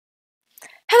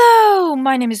Hello,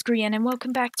 my name is Grian, and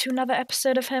welcome back to another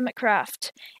episode of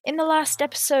Hermitcraft. In the last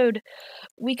episode,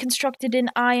 we constructed an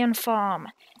iron farm,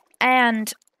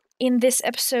 and in this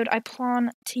episode, I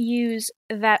plan to use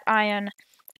that iron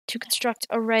to construct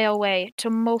a railway to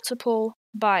multiple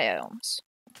biomes.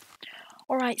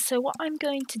 Alright, so what I'm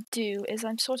going to do is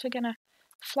I'm sort of going to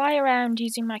fly around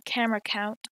using my camera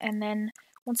count, and then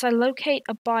once I locate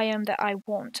a biome that I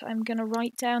want, I'm going to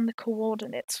write down the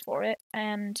coordinates for it,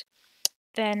 and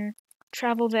then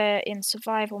travel there in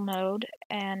survival mode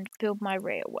and build my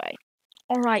railway.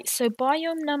 Alright, so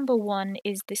biome number 1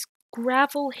 is this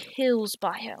gravel hills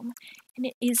biome, and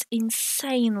it is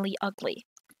insanely ugly,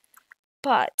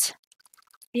 but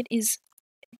it is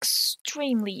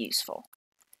extremely useful.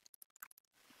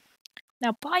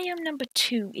 Now biome number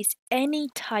 2 is any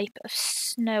type of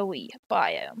snowy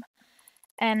biome,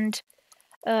 and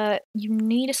you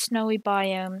need a snowy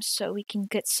biome so we can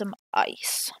get some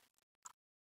ice.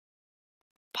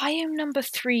 Biome number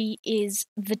 3 is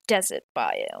the desert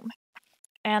biome,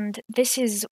 and this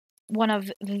is one of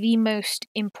the most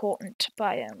important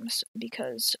biomes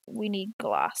because we need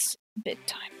glass big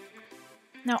time.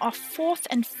 Now our fourth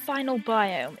and final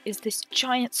biome is this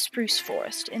giant spruce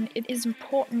forest, and it is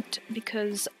important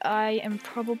because I am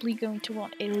probably going to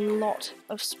want a lot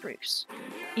of spruce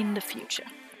in the future.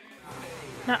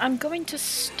 Now I'm going to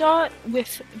start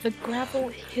with the gravel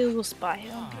hills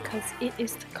biome because it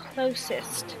is the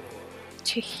closest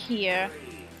to here.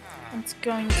 It's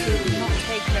going to not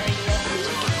take very long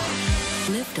to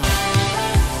get. Lift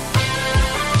off.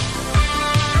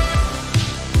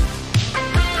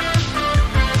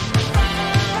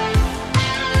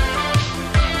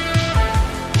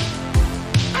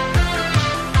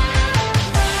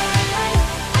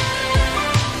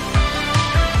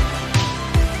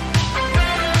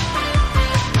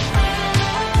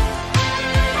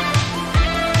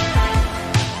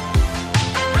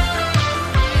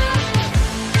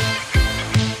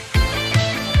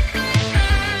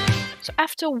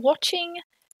 After watching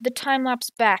the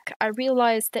time-lapse back, I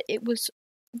realized that it was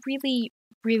really,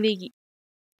 really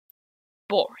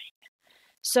boring.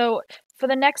 So for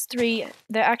the next 3,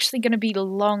 they're actually going to be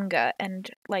longer and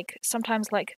sometimes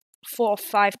 4 or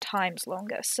 5 times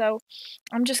longer. So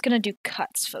I'm just going to do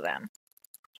cuts for them.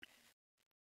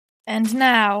 And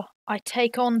now I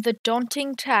take on the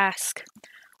daunting task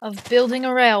of building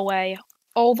a railway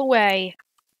all the way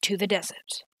to the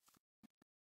desert.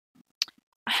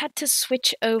 I had to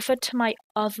switch over to my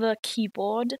other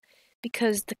keyboard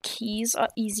because the keys are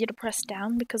easier to press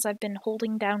down because I've been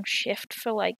holding down shift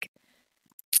for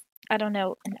I don't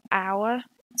know, an hour.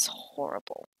 It's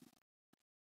horrible.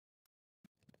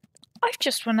 I've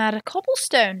just run out of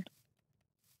cobblestone.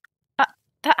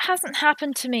 That hasn't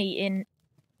happened to me in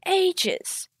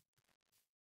ages.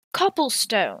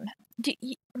 Cobblestone.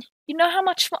 You know how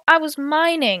much I was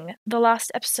mining the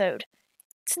last episode?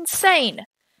 It's insane.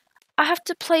 I have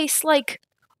to place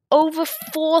over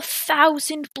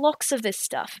 4,000 blocks of this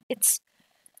stuff. It's...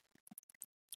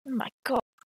 oh my god.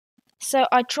 So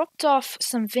I dropped off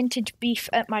some vintage beef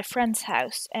at my friend's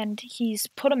house, and he's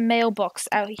put a mailbox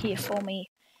out here for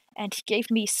me, and he gave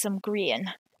me some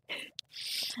Grian.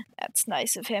 That's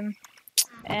nice of him.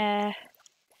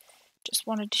 Just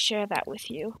wanted to share that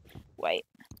with you. Wait.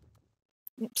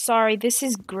 Sorry, this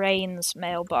is Grain's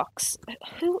mailbox.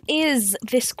 Who is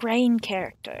this Grain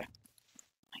character?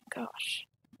 Gosh.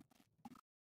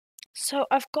 So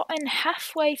I've gotten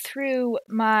halfway through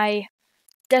my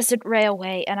desert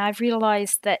railway and I've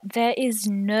realized that there is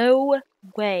no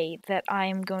way that I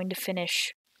am going to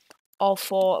finish all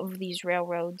 4 of these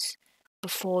railroads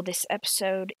before this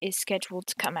episode is scheduled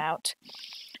to come out.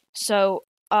 So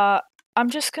I'm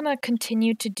just gonna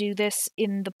continue to do this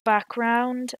in the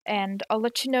background and I'll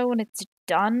let you know when it's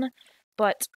done,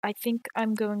 but I think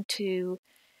I'm going to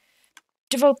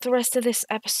devote the rest of this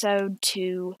episode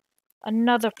to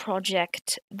another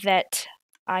project that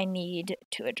I need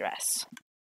to address.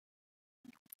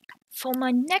 For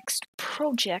my next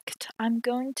project, I'm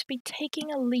going to be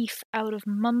taking a leaf out of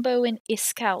Mumbo and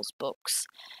Iskal's books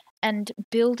and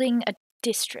building a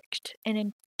district, an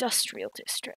industrial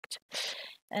district.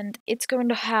 And it's going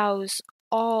to house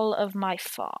all of my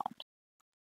farm.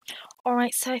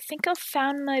 Alright, so I think I've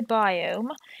found my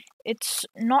biome. It's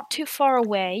not too far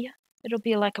away. It'll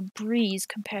be like a breeze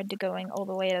compared to going all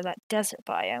the way to that desert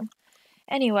biome.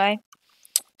 Anyway,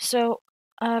 so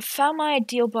I found my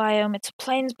ideal biome. It's a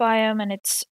plains biome, and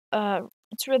it's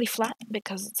really flat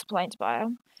because it's a plains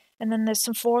biome. And then there's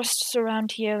some forests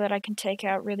around here that I can take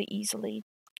out really easily.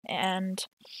 And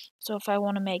so if I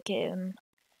want to make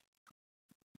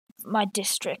my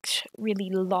district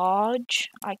really large,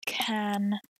 I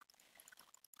can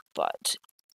but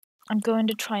I'm going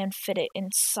to try and fit it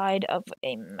inside of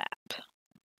a map.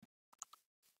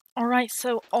 Alright,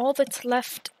 so all that's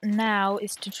left now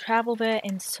is to travel there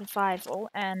in survival,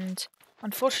 and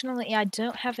unfortunately I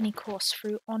don't have any coarse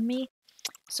fruit on me,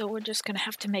 so we're just gonna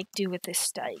have to make do with this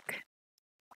steak.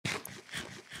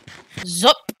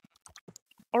 Zup!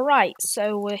 Alright,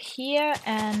 so we're here,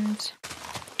 and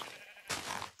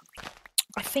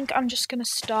I think I'm just gonna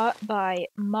start by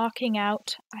marking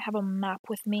out. I have a map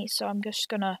with me, so I'm just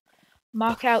gonna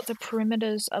mark out the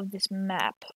perimeters of this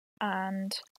map,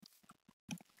 and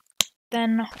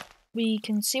then we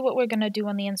can see what we're gonna do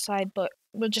on the inside, but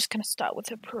we're just gonna start with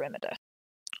the perimeter.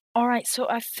 Alright, so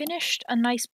I've finished a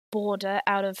nice border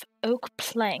out of oak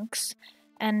planks,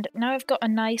 and now I've got a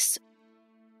nice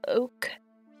oak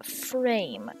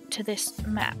frame to this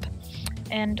map.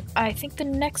 And I think the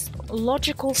next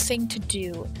logical thing to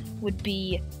do would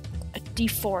be a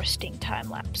deforesting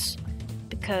time-lapse,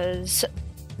 because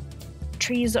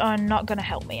trees are not going to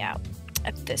help me out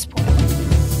at this point.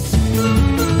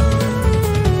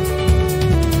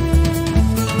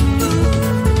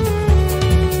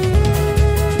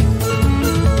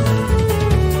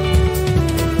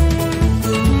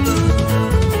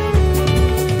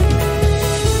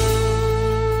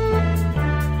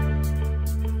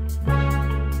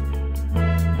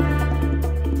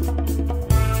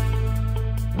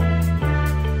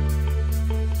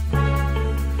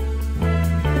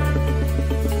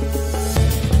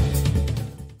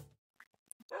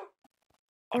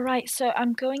 Alright, so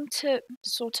I'm going to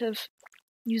sort of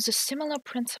use a similar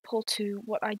principle to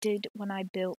what I did when I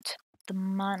built the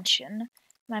mansion.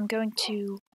 And I'm going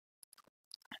to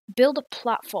build a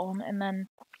platform and then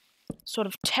sort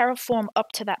of terraform up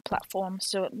to that platform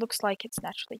so it looks like it's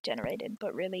naturally generated,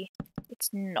 but really it's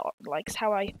not. Like it's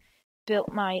how I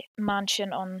built my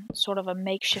mansion on sort of a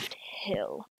makeshift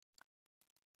hill.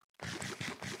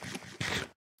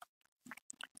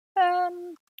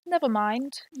 Never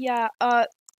mind. Yeah,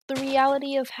 the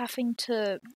reality of having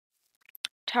to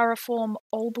terraform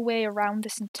all the way around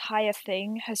this entire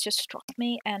thing has just struck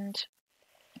me, and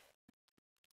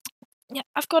yeah,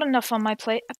 I've got enough on my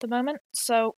plate at the moment,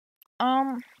 so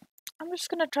I'm just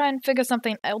gonna try and figure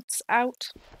something else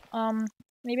out.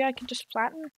 Maybe I could just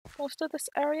flatten most of this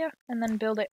area and then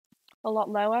build it a lot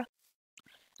lower.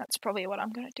 That's probably what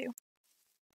I'm gonna do.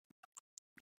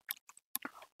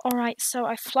 Alright, so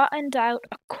I flattened out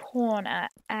a corner,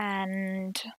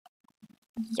 and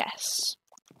yes.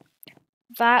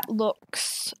 That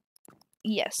looks...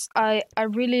 Yes, I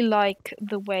really like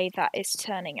the way that is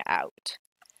turning out.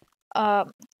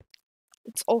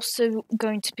 It's also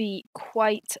going to be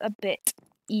quite a bit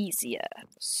easier,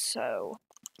 so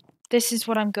this is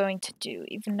what I'm going to do,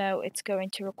 even though it's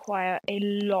going to require a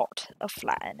lot of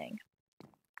flattening.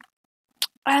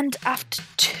 And after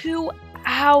 2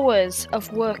 hours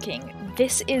of working,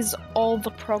 this is all the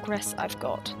progress I've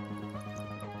got.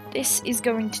 This is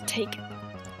going to take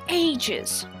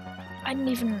ages. I didn't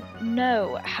even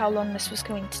know how long this was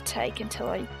going to take until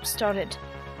I started,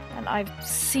 and I've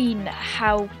seen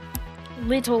how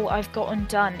little I've gotten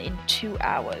done in 2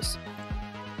 hours.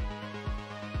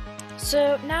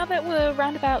 So now that we're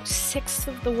around about 1/6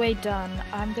 of the way done,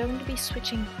 I'm going to be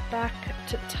switching back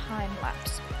to time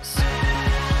lapses.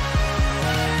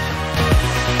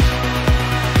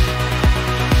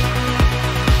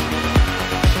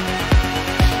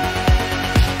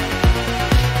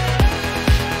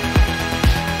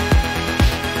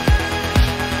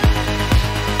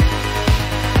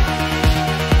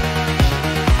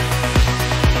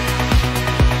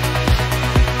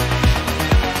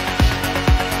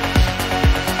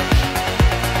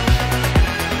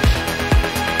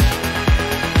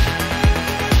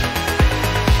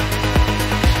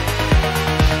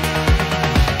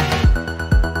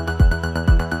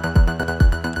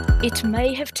 It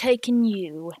may have taken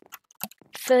you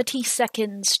 30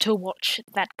 seconds to watch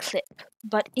that clip,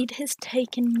 but it has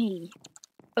taken me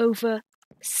over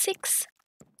 6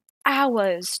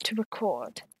 hours to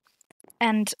record.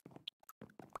 And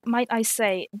might I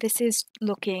say, this is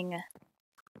looking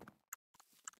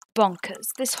bonkers.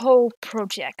 This whole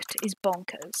project is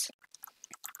bonkers.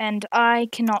 And I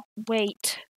cannot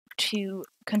wait to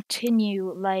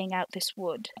continue laying out this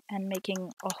wood and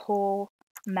making a whole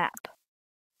map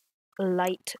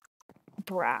light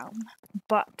brown.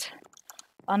 But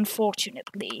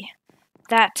unfortunately,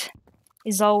 that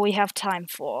is all we have time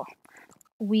for.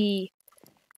 We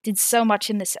did so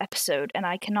much in this episode, and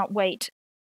I cannot wait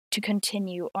to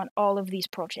continue on all of these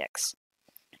projects.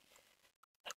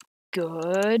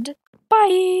 Goodbye!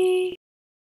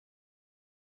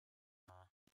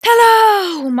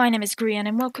 Hello! My name is Grian,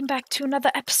 and welcome back to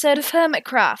another episode of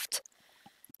Hermitcraft.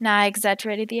 Now, I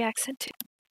exaggerated the accent.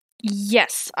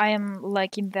 Yes, I am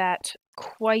liking that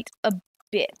quite a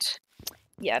bit.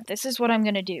 Yeah, this is what I'm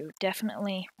gonna do,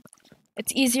 definitely.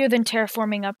 It's easier than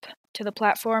terraforming up to the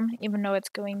platform, even though it's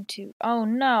going to... Oh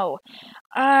no!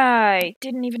 I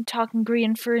didn't even talk in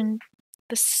Grian for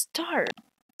the start.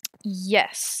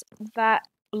 Yes, that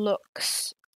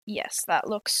looks... Yes, that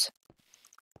looks...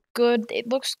 good. It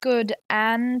looks good,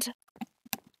 and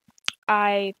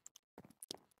I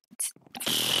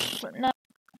no.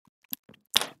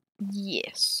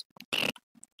 Yes.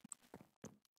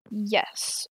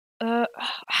 Yes.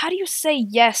 How do you say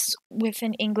yes with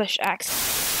an English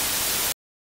accent?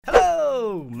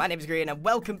 Hello, my name is Grian, and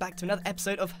welcome back to another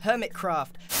episode of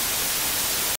Hermitcraft.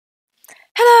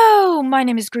 Hello, my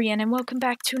name is Grian, and welcome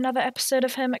back to another episode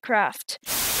of Hermitcraft.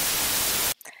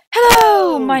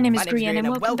 Hello, my name is Grian, and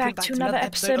welcome back to another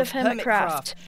episode of Hermitcraft.